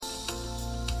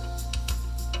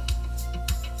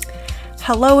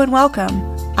Hello and welcome.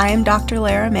 I am Dr.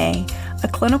 Lara May, a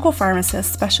clinical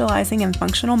pharmacist specializing in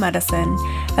functional medicine,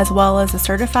 as well as a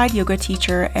certified yoga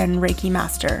teacher and Reiki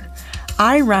master.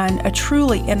 I run a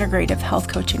truly integrative health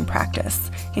coaching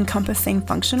practice encompassing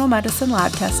functional medicine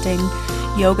lab testing,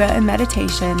 yoga and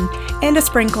meditation, and a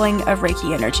sprinkling of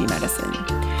Reiki energy medicine.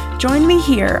 Join me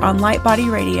here on Light Body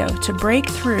Radio to break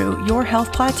through your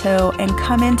health plateau and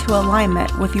come into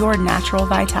alignment with your natural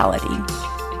vitality.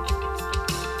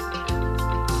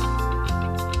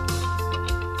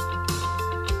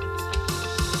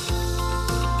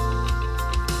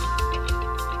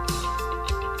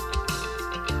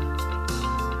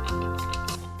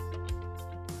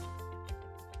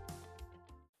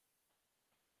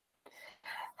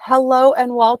 Hello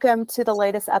and welcome to the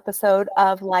latest episode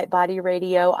of Light Body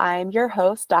Radio. I'm your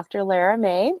host, Dr. Lara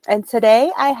May, and today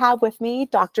I have with me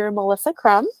Dr. Melissa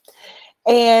Crum,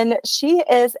 and she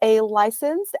is a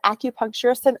licensed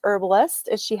acupuncturist and herbalist,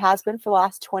 and she has been for the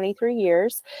last 23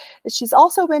 years. She's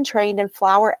also been trained in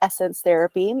flower essence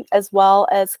therapy as well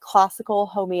as classical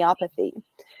homeopathy.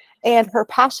 And her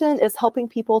passion is helping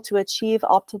people to achieve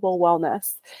optimal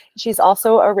wellness. She's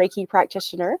also a Reiki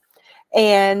practitioner.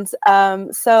 And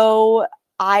so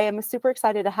I am super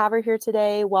excited to have her here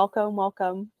today. Welcome,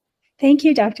 welcome. Thank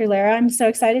you, Dr. Lara. I'm so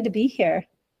excited to be here.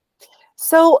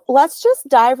 So let's just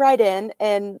dive right in.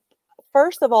 And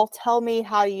first of all, tell me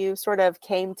how you sort of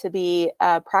came to be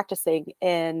practicing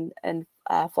in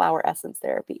flower essence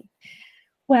therapy.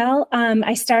 Well,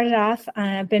 I started off,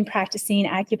 I've been practicing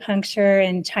acupuncture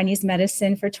and Chinese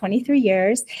medicine for 23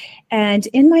 years. And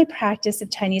in my practice of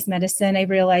Chinese medicine, I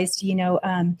realized,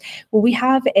 we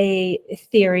have a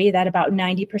theory that about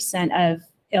 90% of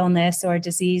illness or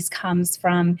disease comes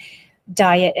from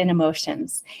diet and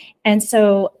emotions. And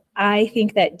so I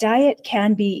think that diet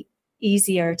can be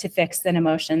easier to fix than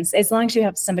emotions, as long as you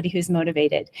have somebody who's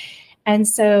motivated. And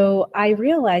so I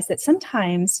realized that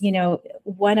sometimes,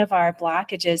 one of our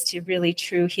blockages to really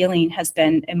true healing has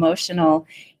been emotional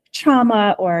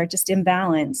trauma or just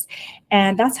imbalance.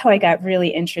 And that's how I got really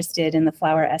interested in the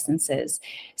flower essences.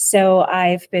 So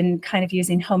I've been kind of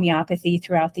using homeopathy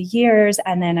throughout the years,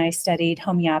 and then I studied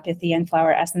homeopathy and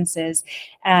flower essences,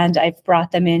 and I've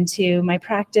brought them into my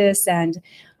practice, and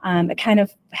I kind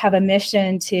of have a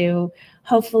mission to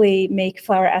hopefully make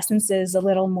flower essences a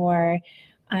little more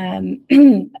a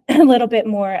little bit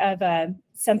more of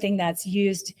something that's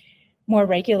used more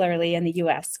regularly in the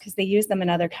U.S. because they use them in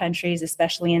other countries,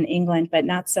 especially in England, but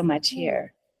not so much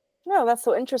here. No, that's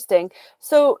so interesting.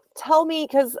 So tell me,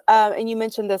 because, and you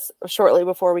mentioned this shortly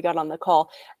before we got on the call,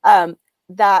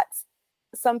 that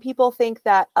some people think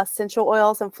that essential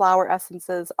oils and flower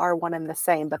essences are one and the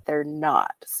same, but they're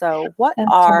not. So what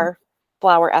are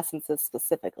flower essences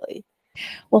specifically?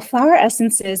 Well, flower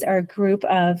essences are a group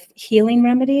of healing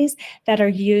remedies that are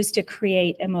used to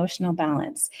create emotional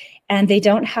balance. And they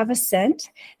don't have a scent.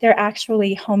 They're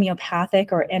actually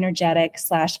homeopathic or energetic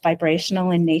 /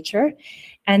 vibrational in nature.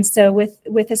 And so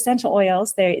with essential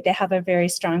oils, they have a very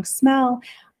strong smell.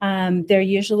 They're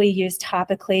usually used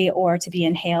topically or to be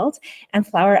inhaled, and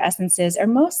flower essences are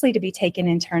mostly to be taken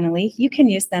internally. You can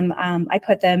use them. I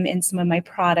put them in some of my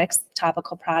products,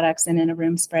 topical products, and in a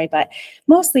room spray, but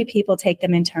mostly people take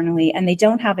them internally, and they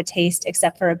don't have a taste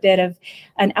except for a bit of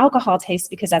an alcohol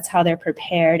taste because that's how they're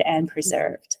prepared and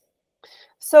preserved.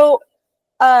 So,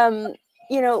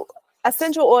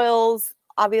 essential oils,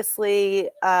 obviously,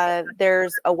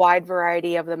 there's a wide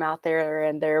variety of them out there,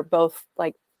 and they're both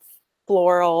like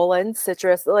floral and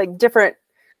citrus, like different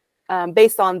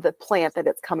based on the plant that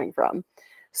it's coming from.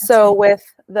 So with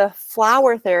the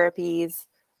flower therapies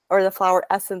or the flower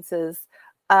essences,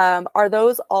 are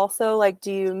those also like,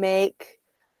 do you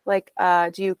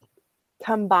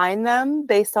combine them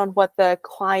based on what the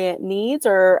client needs,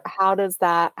 or how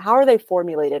are they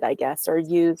formulated, I guess, or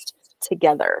used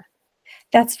together?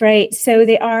 That's right. So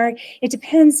it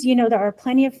depends, there are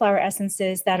plenty of flower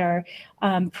essences that are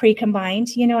pre-combined,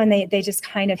 and they just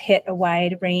kind of hit a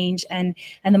wide range and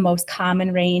the most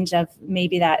common range of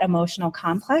maybe that emotional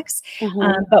complex.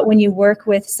 Mm-hmm. But when you work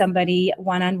with somebody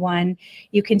one-on-one,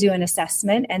 you can do an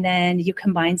assessment and then you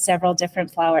combine several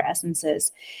different flower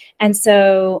essences. And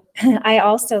so I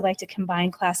also like to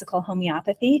combine classical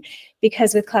homeopathy,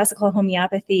 because with classical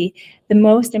homeopathy, the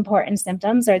most important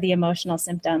symptoms are the emotional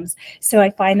symptoms. So I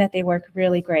find that they work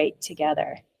really great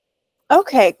together.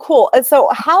 Okay, cool. And so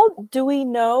how do we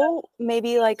know,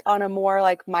 maybe like on a more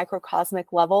like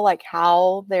microcosmic level, like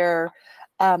how they're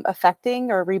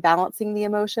affecting or rebalancing the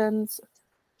emotions?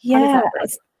 Yeah,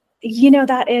 that's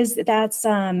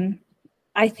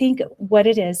I think what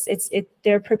it is,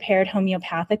 they're prepared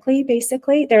homeopathically,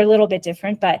 basically. They're a little bit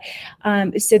different, but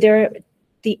so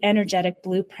the energetic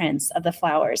blueprints of the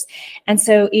flowers. And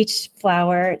so each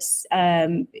flower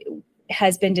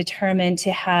has been determined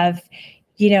to have,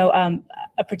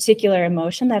 a particular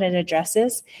emotion that it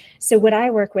addresses. So what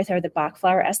I work with are the Bach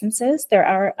flower essences. There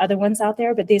are other ones out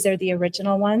there, but these are the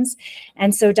original ones.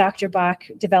 And so Dr. Bach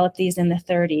developed these in the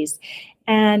 30s.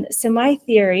 And so my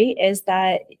theory is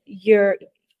that your,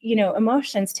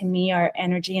 emotions to me are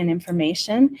energy and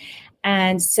information.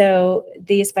 And so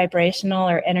these vibrational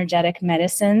or energetic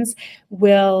medicines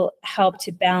will help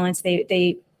to balance.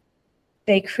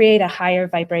 They create a higher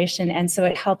vibration. And so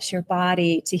it helps your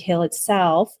body to heal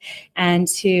itself and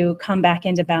to come back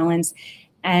into balance.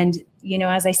 And,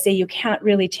 as I say, you can't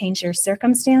really change your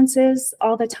circumstances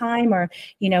all the time or,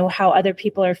 how other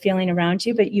people are feeling around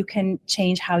you, but you can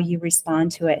change how you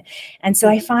respond to it. And so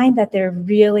I find that they're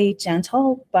really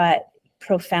gentle, but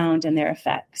profound in their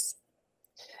effects.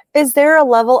 Is there a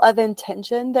level of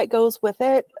intention that goes with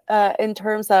it in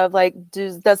terms of like,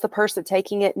 does the person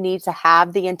taking it need to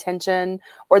have the intention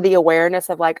or the awareness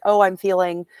of like, oh, I'm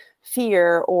feeling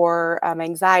fear or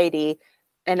anxiety,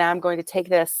 and I'm going to take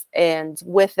this, and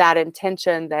with that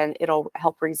intention, then it'll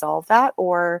help resolve that,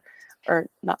 or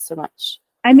not so much?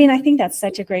 I mean, I think that's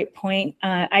such a great point.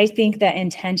 I think that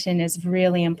intention is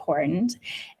really important.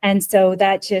 And so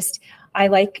I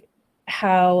like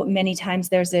how many times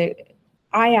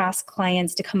I ask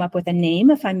clients to come up with a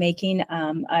name if I'm making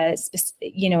a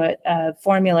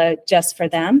formula just for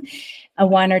them, a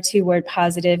 1 or 2 word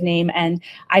positive name. And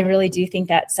I really do think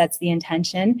that sets the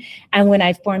intention. And when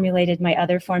I formulated my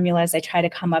other formulas, I try to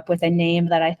come up with a name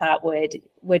that I thought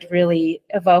would really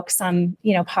evoke some,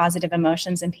 positive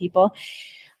emotions in people.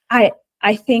 I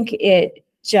think it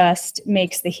just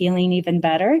makes the healing even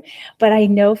better. But I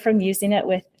know from using it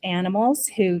with animals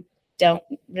who don't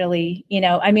really,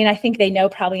 I think they know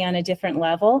probably on a different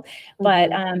level,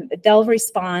 but they'll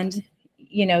respond,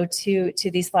 to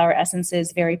these flower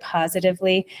essences very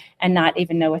positively and not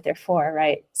even know what they're for,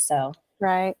 right? So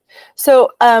right.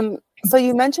 So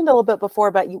you mentioned a little bit before,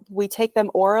 but we take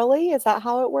them orally. Is that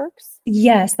how it works?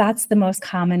 Yes, that's the most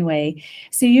common way.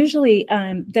 So usually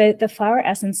the flower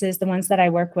essences, the ones that I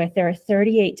work with, there are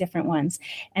 38 different ones.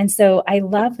 And so I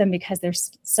love them because they're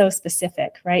so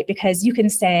specific, right? Because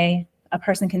a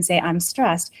person can say, I'm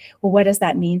stressed. Well, what does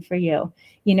that mean for you?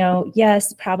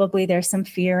 Yes, probably there's some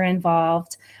fear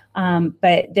involved.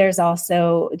 But there's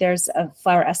a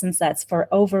flower essence that's for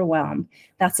overwhelm.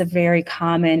 That's a very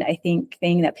common, I think,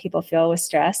 thing that people feel with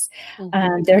stress.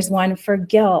 There's one for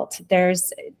guilt.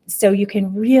 So you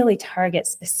can really target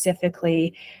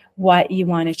specifically what you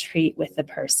want to treat with the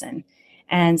person.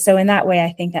 And so in that way,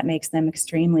 I think that makes them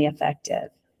extremely effective.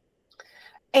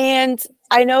 And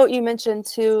I know you mentioned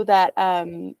too that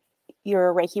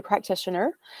you're a Reiki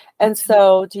practitioner, and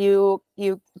so do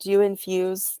you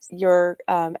infuse your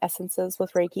essences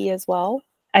with Reiki as well?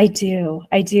 I do.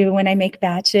 When I make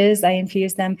batches, I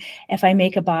infuse them. If I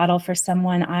make a bottle for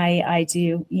someone, I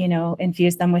do,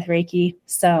 infuse them with Reiki.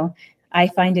 So I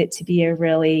find it to be a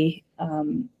really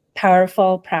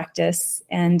powerful practice.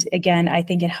 And again, I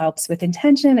think it helps with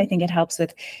intention. I think it helps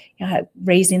with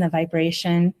raising the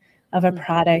vibration of a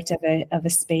product, of a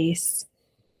space.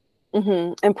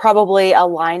 And probably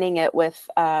aligning it with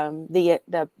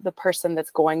the person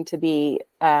that's going to be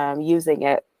using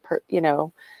it,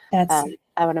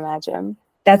 I would imagine.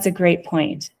 That's a great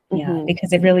point. Yeah,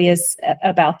 because it really is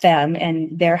about them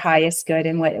and their highest good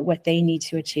and what they need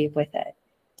to achieve with it.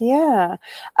 Yeah.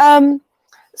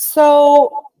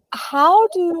 So how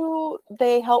do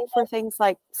they help for things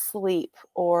like sleep,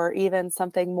 or even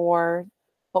something more,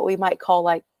 what we might call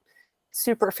like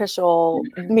superficial,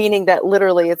 meaning that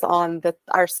literally it's on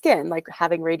our skin, like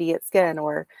having radiant skin,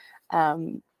 or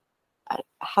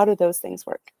how do those things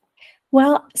work?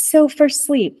 Well, so for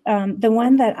sleep, the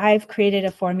one that I've created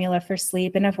a formula for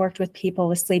sleep, and I've worked with people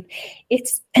with sleep,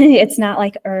 it's not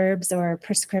like herbs or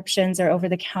prescriptions or over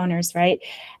the counters, right?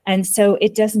 And so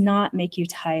it does not make you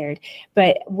tired.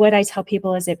 But what I tell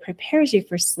people is it prepares you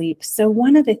for sleep. So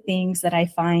one of the things that I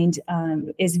find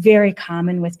is very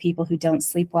common with people who don't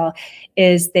sleep well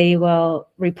is they will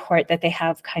report that they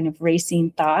have kind of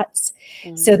racing thoughts.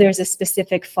 So there's a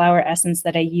specific flower essence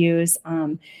that I use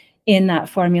in that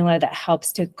formula that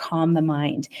helps to calm the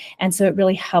mind. And so it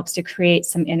really helps to create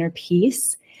some inner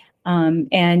peace.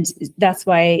 And that's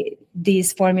why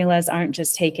these formulas aren't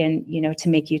just taken, to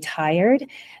make you tired.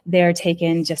 They're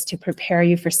taken just to prepare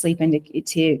you for sleep and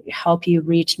to help you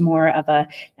reach more of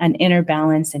an inner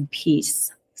balance and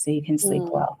peace so you can sleep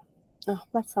well. Oh,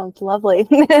 that sounds lovely.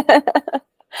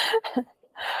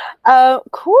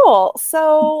 Cool.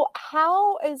 So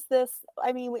how is this?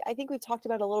 I mean, I think we talked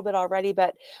about it a little bit already,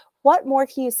 but what more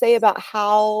can you say about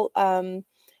how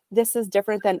this is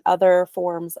different than other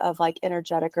forms of like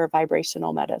energetic or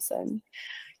vibrational medicine?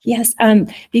 Yes.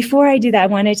 Before I do that, I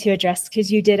wanted to address,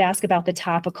 because you did ask about the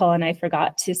topical and I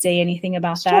forgot to say anything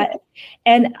about Sure. that.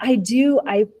 And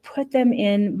I put them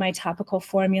in my topical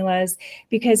formulas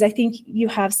because I think you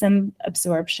have some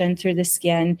absorption through the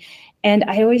skin. And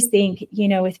I always think,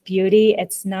 with beauty,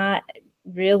 it's not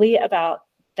really about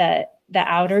the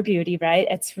outer beauty, right?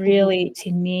 It's really,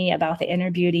 to me, about the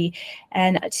inner beauty.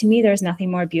 And to me, there's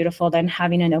nothing more beautiful than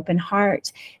having an open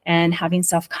heart and having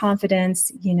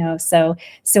self-confidence, so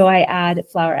I add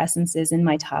flower essences in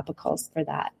my topicals for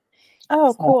that.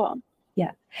 Oh, So, cool.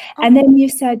 yeah. And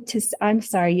Awesome. then I'm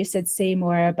sorry, you said say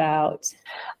more about.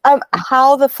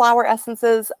 How the flower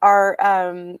essences are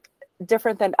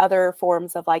different than other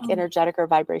forms of like Oh, energetic or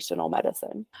vibrational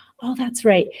medicine. oh, that's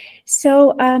right.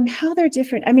 So how they're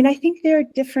different. I mean, I think they're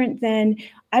different than,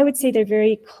 I would say they're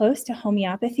very close to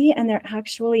homeopathy, and they're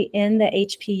actually in the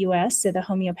HPUS, so the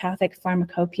homeopathic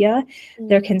pharmacopoeia.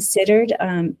 They're considered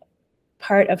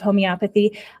part of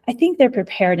homeopathy. I think they're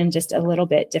prepared in just a little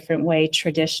bit different way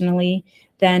traditionally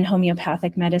than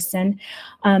homeopathic medicine.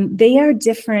 They are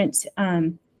different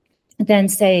than,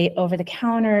 say,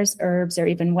 over-the-counters, herbs, or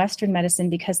even Western medicine,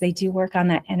 because they do work on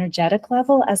that energetic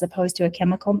level as opposed to a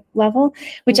chemical level,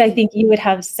 which I think you would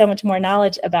have so much more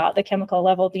knowledge about, the chemical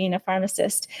level, being a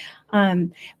pharmacist.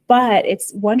 But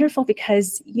it's wonderful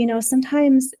because,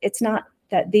 sometimes it's not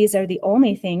that these are the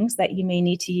only things that you may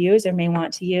need to use or may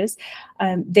want to use.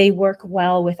 They work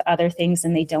well with other things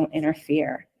and they don't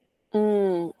interfere.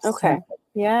 Okay. So,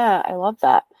 Yeah, I love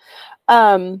that.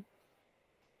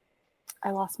 I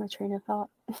lost my train of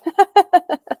thought.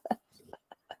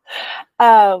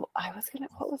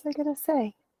 What was I gonna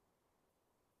say?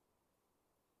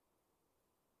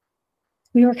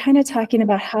 we were kind of talking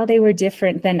about how they were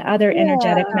different than other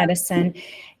energetic Yeah. medicine.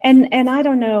 And I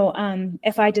don't know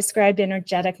if I described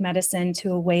energetic medicine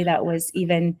to a way that was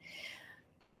even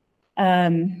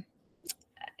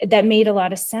that made a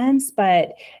lot of sense.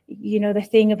 But, the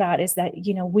thing about is that,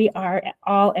 we are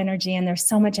all energy and there's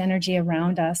so much energy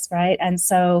around us, right? And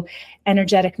so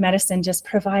energetic medicine just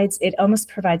almost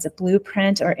provides a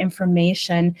blueprint or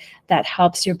information that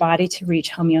helps your body to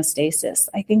reach homeostasis.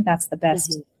 I think that's the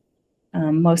best,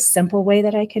 most simple way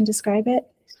that I can describe it.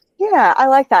 Yeah, I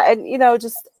like that. And,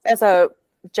 just as a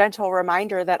gentle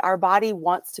reminder that our body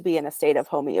wants to be in a state of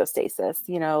homeostasis,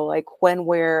 like when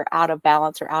we're out of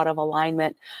balance or out of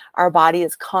alignment, our body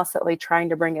is constantly trying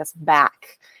to bring us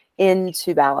back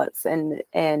into balance and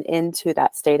into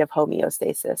that state of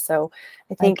homeostasis. So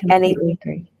I I think completely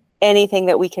agree. anything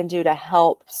that we can do to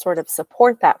help sort of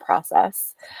support that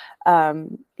process,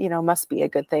 must be a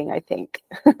good thing, I think.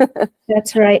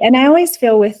 That's right. And I always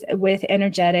feel with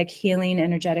energetic healing,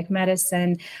 energetic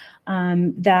medicine,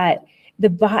 that the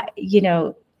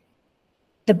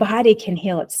body can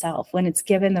heal itself when it's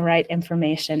given the right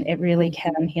information. It really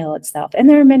can heal itself. And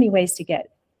there are many ways to get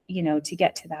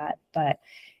to that, but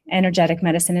energetic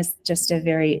medicine is just a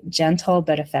very gentle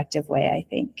but effective way, I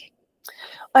think.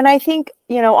 And I think,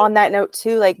 on that note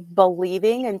too, like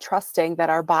believing and trusting that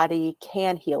our body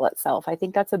can heal itself. I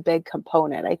think that's a big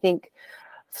component. I think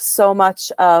so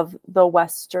much of the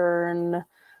Western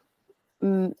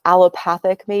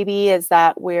allopathic maybe is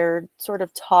that we're sort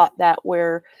of taught that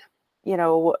we're,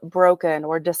 broken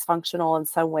or dysfunctional in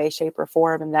some way, shape, or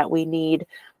form, and that we need,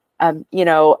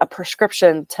 a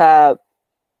prescription to,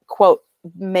 quote,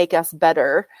 make us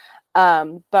better.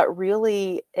 But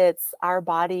really, it's our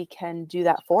body can do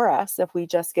that for us if we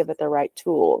just give it the right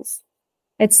tools.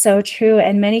 It's so true.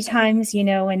 And many times,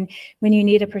 when you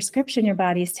need a prescription, your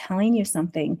body is telling you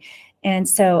something. And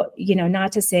so,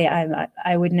 not to say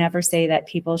I would never say that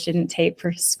people shouldn't take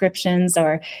prescriptions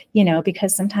or,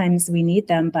 because sometimes we need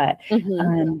them. But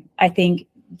I think,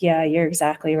 yeah, you're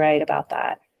exactly right about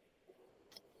that.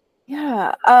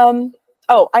 Yeah.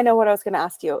 Oh, I know what I was going to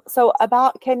ask you. So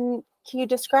can you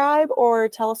describe or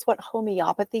tell us what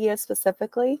homeopathy is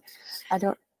specifically? I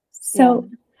don't. So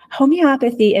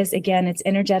homeopathy is, again, it's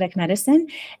energetic medicine.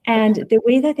 And the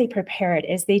way that they prepare it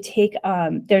is they take,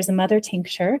 there's a mother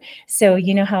tincture. So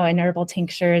you know how an herbal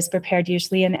tincture is prepared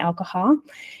usually in alcohol.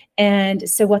 And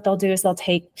so what they'll do is they'll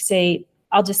take, say,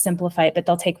 I'll just simplify it, but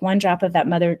they'll take 1 drop of that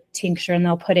mother tincture and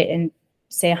they'll put it in,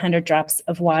 say, 100 drops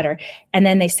of water. And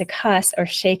then they succuss or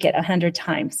shake it 100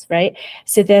 times, right?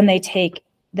 So then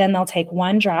they'll take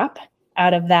 1 drop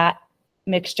out of that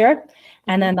mixture,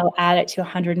 and then they'll add it to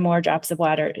 100 more drops of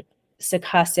water.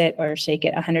 succuss it or shake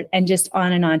it 100 and just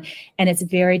on. And it's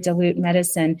very dilute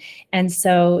medicine. And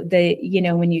so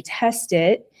when you test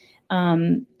it,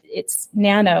 it's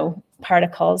nano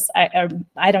particles.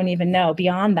 I don't even know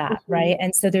beyond that. Mm-hmm. Right.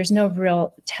 And so there's no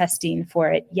real testing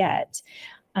for it yet.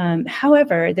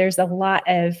 However, there's a lot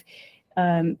of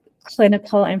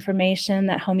clinical information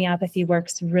that homeopathy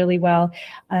works really well.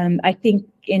 I think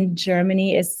in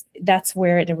Germany that's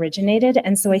where it originated.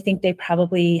 And so I think they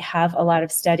probably have a lot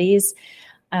of studies,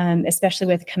 especially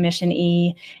with Commission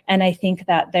E. And I think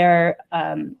that their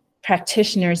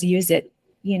practitioners use it,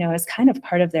 as kind of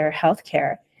part of their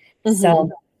healthcare.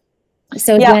 Mm-hmm.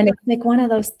 So again, it's like one of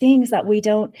those things that we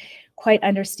don't quite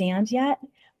understand yet.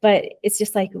 But it's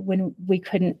just like when we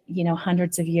couldn't,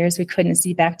 hundreds of years, we couldn't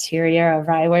see bacteria or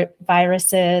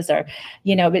viruses or,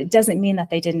 but it doesn't mean that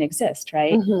they didn't exist,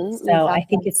 right? Mm-hmm, so exactly. I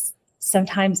think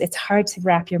sometimes it's hard to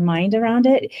wrap your mind around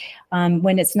it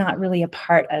when it's not really a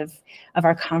part of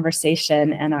our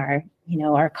conversation and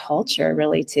our culture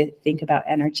really to think about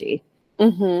energy.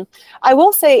 Mm-hmm. I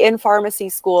will say in pharmacy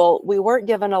school, we weren't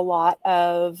given a lot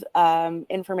of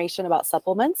information about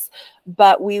supplements,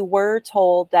 but we were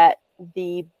told that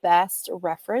the best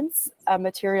reference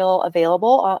material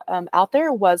available out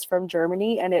there was from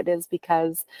Germany. And it is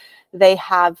because they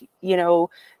have,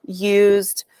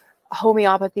 used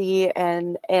homeopathy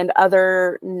and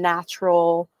other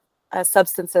natural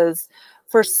substances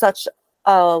for such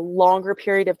a longer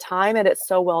period of time. And it's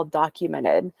so well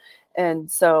documented.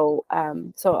 And so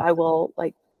I will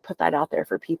put that out there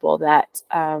for people that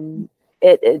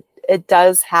it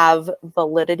does have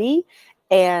validity,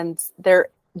 and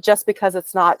just because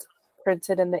it's not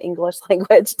printed in the English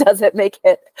language doesn't mean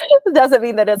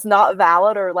that it's not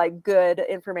valid or good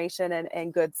information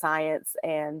and good science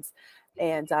and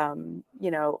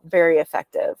very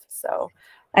effective. So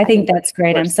I think that's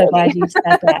great. I'm so glad you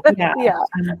said that. Yeah.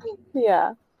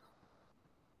 Yeah.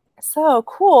 So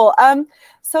cool.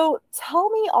 So tell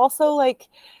me also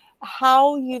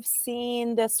how you've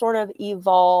seen this sort of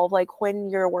evolve,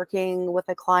 when you're working with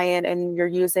a client and you're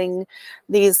using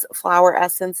these flower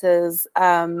essences.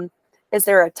 Is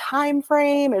there a time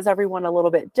frame? Is everyone a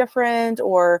little bit different,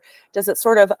 or does it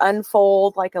sort of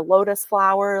unfold like a lotus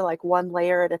flower, one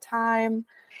layer at a time?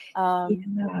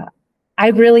 Yeah. I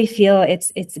really feel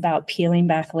it's about peeling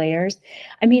back layers.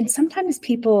 I mean, sometimes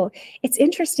it's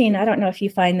interesting. I don't know if you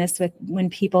find this when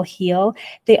people heal,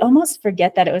 they almost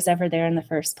forget that it was ever there in the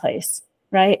first place,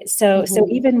 right? So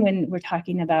even when we're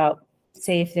talking about,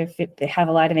 say, if they have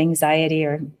a lot of anxiety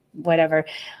or whatever,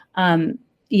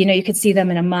 you could see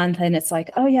them in a month and it's like,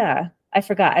 oh yeah, I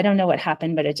forgot. I don't know what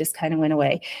happened, but it just kind of went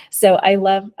away. So I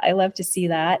love to see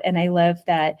that. And I love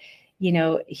that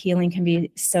healing can be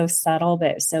so subtle,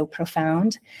 but so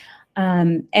profound.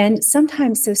 And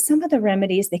sometimes, so some of the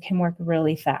remedies, they can work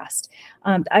really fast.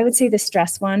 I would say the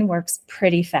stress one works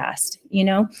pretty fast,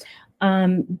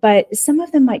 but some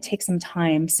of them might take some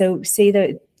time. So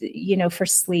say for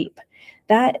sleep,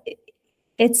 that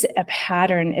it's a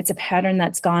pattern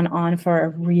that's gone on for a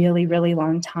really, really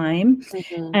long time.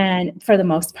 Mm-hmm. And for the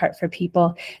most part for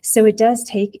people. So it does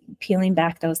take peeling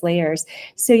back those layers.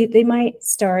 So they might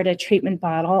start a treatment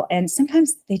bottle and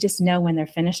sometimes they just know when they're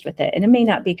finished with it. And it may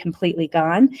not be completely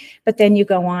gone, but then you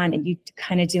go on and you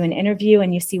kind of do an interview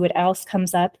and you see what else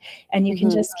comes up and you mm-hmm.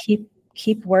 can just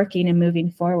keep working and moving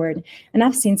forward. And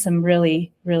I've seen some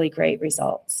really, really great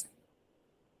results.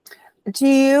 Do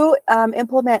you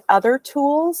implement other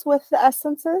tools with the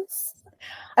essences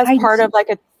as part of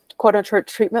a quote unquote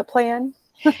treatment plan?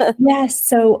 Yes.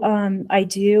 So I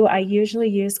do. I usually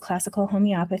use classical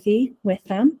homeopathy with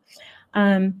them.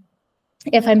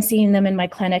 If I'm seeing them in my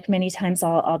clinic, many times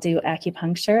I'll do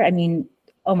acupuncture. I mean,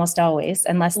 almost always,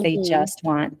 unless they mm-hmm. just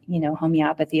want,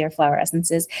 homeopathy or flower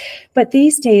essences. But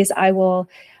these days I will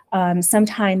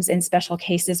sometimes in special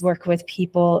cases work with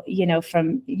people,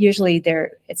 from usually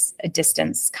it's a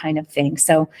distance kind of thing.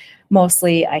 So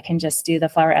mostly I can just do the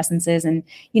flower essences and,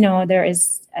 there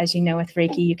is, as you know, with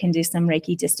Reiki, you can do some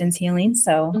Reiki distance healing.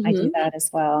 So mm-hmm. I do that as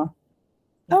well.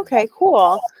 Okay,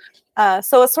 cool.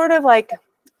 So it's sort of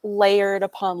layered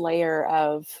upon layer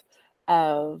of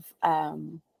I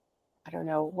don't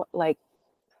know,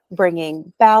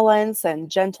 bringing balance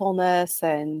and gentleness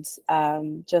and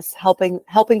just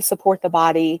helping support the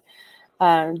body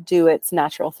do its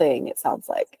natural thing, it sounds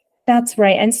like. That's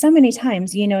right. And so many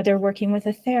times, they're working with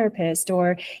a therapist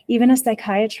or even a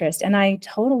psychiatrist. And I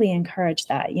totally encourage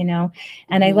that, and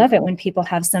mm-hmm. I love it when people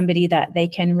have somebody that they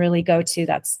can really go to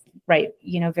that's right,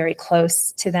 very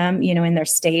close to them, in their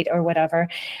state or whatever.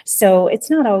 So it's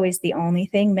not always the only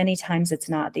thing. Many times it's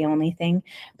not the only thing,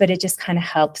 but it just kind of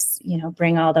helps,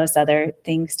 bring all those other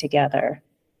things together.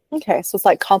 Okay. So it's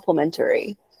like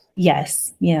complementary.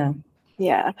 Yes. Yeah.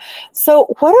 Yeah. So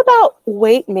what about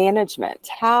weight management?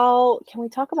 How can we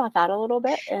talk about that a little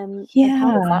bit and how does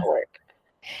Yeah. that work?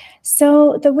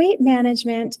 So the weight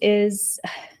management is,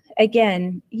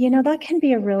 again, that can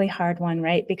be a really hard one,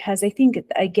 right? Because I think,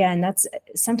 again, that's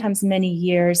sometimes many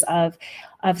years of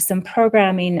some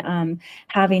programming,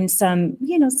 having some,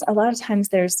 a lot of times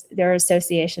there are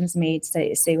associations made,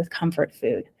 say with comfort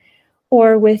food,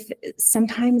 or with,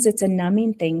 sometimes it's a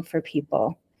numbing thing for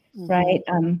people, right?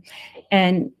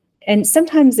 And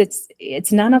sometimes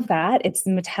it's none of that. It's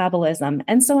metabolism.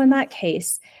 And so in that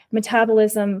case,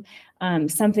 metabolism,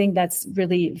 something that's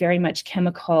really very much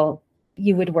chemical,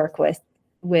 you would work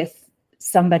with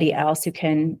somebody else who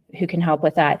can help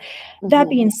with that. That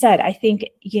being said, I think,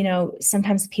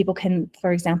 sometimes people can,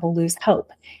 for example, lose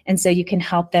hope. And so you can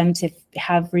help them to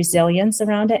have resilience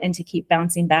around it and to keep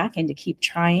bouncing back and to keep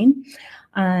trying.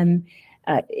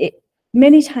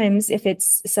 Many times, if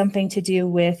it's something to do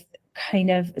with kind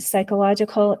of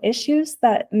psychological issues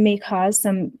that may cause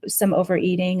some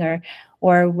overeating,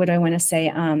 or what I want to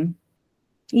say,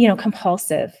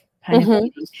 compulsive kind of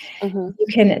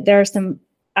eating. There are some,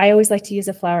 I always like to use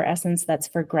a flower essence that's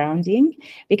for grounding,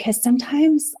 because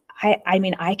sometimes I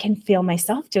mean, I can feel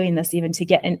myself doing this even to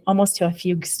get in almost to a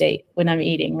fugue state when I'm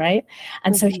eating, right?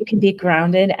 And so if you can be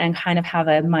grounded and kind of have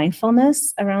a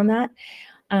mindfulness around that.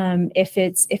 If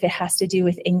it has to do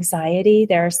with anxiety,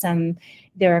 there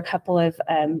are a couple of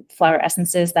flower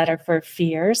essences that are for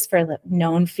fears, for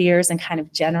known fears and kind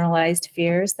of generalized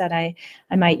fears that I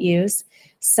might use.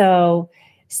 So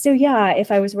yeah,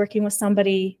 if I was working with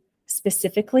somebody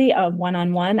specifically,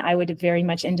 one-on-one, I would very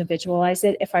much individualize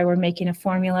it. If I were making a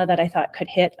formula that I thought could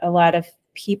hit a lot of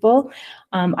people,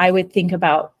 I would think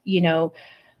about,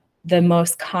 the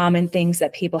most common things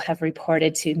that people have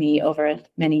reported to me over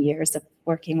many years of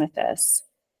working with this.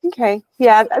 Okay.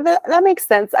 Yeah, that makes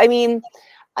sense. I mean,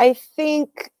 I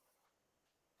think,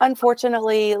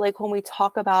 unfortunately, like when we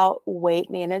talk about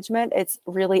weight management, it's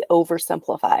really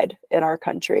oversimplified in our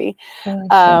country.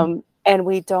 And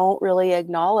we don't really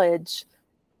acknowledge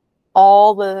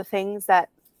all the things that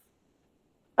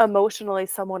emotionally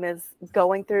someone is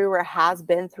going through or has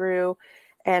been through,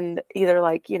 and either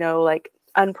like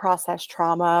unprocessed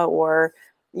trauma, or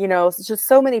it's just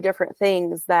so many different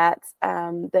things that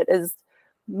that is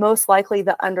most likely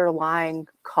the underlying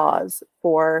cause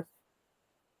for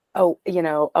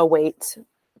a weight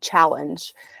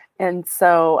challenge. And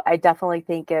so I definitely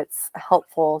think it's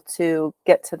helpful to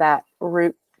get to that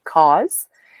root cause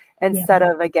instead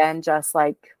of, again, just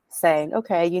like saying,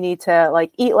 okay, you need to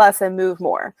like eat less and move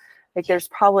more. Like there's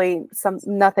probably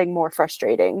nothing more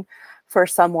frustrating for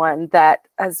someone that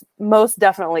has most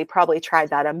definitely probably tried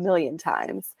that a million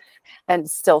times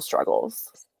and still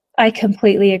struggles. I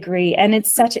completely agree. And it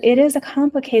is a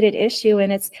complicated issue,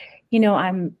 and it's,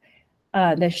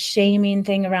 the shaming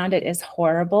thing around it is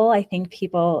horrible. I think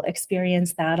people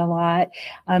experience that a lot.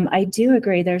 I do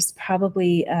agree. There's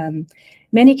probably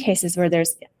many cases where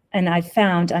and I've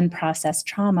found unprocessed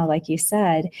trauma, like you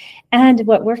said, and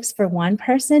what works for one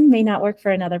person may not work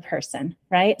for another person,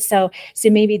 right? So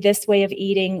maybe this way of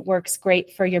eating works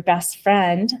great for your best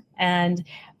friend,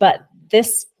 but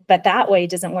that way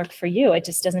doesn't work for you. It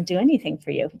just doesn't do anything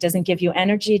for you. It doesn't give you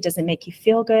energy. It doesn't make you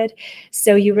feel good.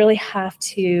 So you really have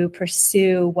to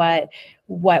pursue what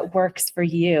works for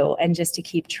you, and just to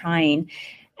keep trying.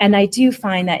 And I do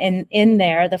find that in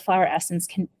there, the flower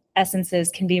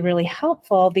essences can be really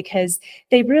helpful, because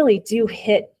they really do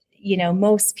hit,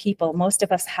 most people. Most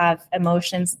of us have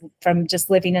emotions from just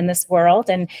living in this world,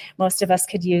 and most of us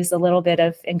could use a little bit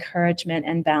of encouragement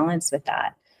and balance with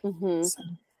that. So.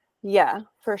 Yeah,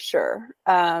 for sure.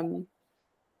 And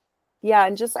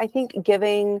just, I think,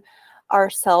 giving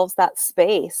ourselves that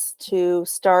space to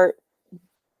start,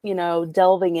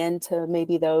 delving into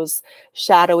maybe those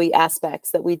shadowy aspects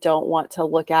that we don't want to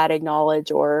look at, acknowledge,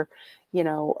 or,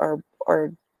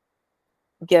 or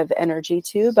give energy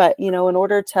to. But, in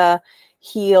order to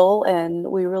heal, and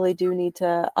we really do need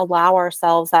to allow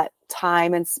ourselves that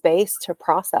time and space to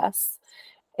process.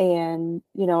 And,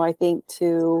 I think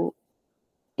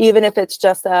even if it's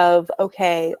just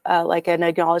okay, like an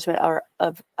acknowledgement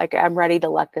of like, I'm ready to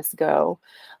let this go.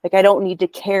 Like, I don't need to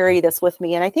carry this with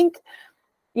me. And I think,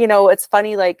 it's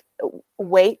funny, like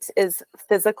weight is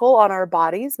physical on our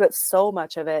bodies, but so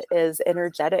much of it is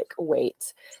energetic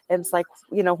weight. And it's like,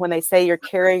 when they say you're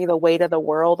carrying the weight of the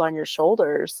world on your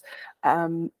shoulders,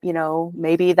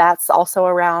 maybe that's also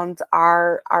around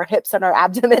our hips and our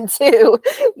abdomen too.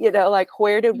 Like,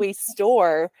 where did we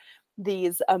store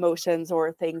these emotions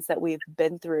or things that we've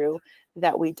been through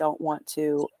that we don't want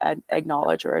to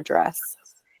acknowledge or address?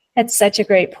 That's such a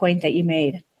great point that you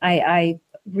made. I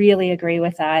really agree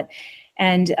with that.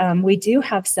 And we do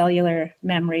have cellular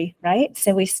memory, right?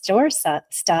 So we store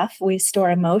stuff, we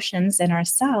store emotions in our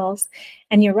cells.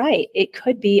 And you're right, it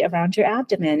could be around your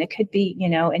abdomen. It could be,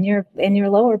 in your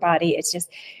lower body. It's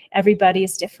just everybody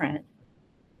is different.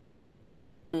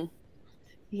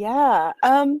 Yeah.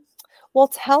 Well,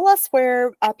 tell us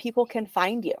where people can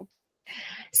find you.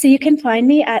 So you can find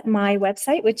me at my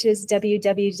website, which is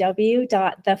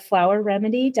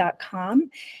www.theflowerremedy.com.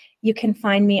 You can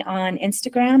find me on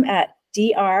Instagram at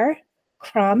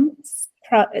Crum,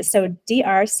 so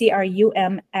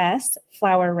DRCRUMS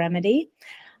Flower Remedy.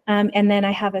 And then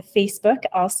I have a Facebook,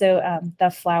 also The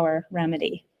Flower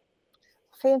Remedy.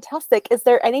 Fantastic. Is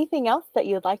there anything else that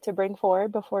you'd like to bring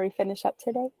forward before we finish up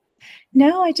today?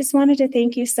 No, I just wanted to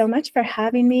thank you so much for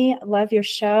having me. I love your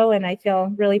show, and I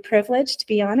feel really privileged to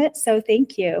be on it. So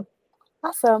thank you.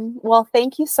 Awesome. Well,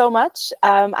 thank you so much.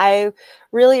 I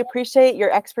really appreciate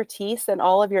your expertise and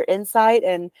all of your insight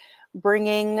and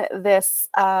bringing this,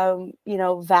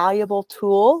 valuable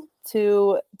tool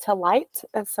to light,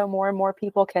 and so more and more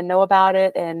people can know about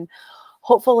it and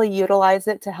hopefully utilize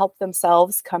it to help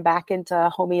themselves come back into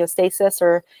homeostasis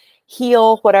or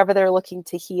heal whatever they're looking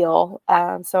to heal.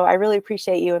 So I really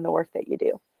appreciate you and the work that you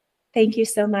do. Thank you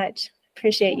so much.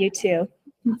 Appreciate you too.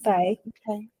 Bye.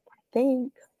 Okay.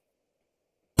 Thanks.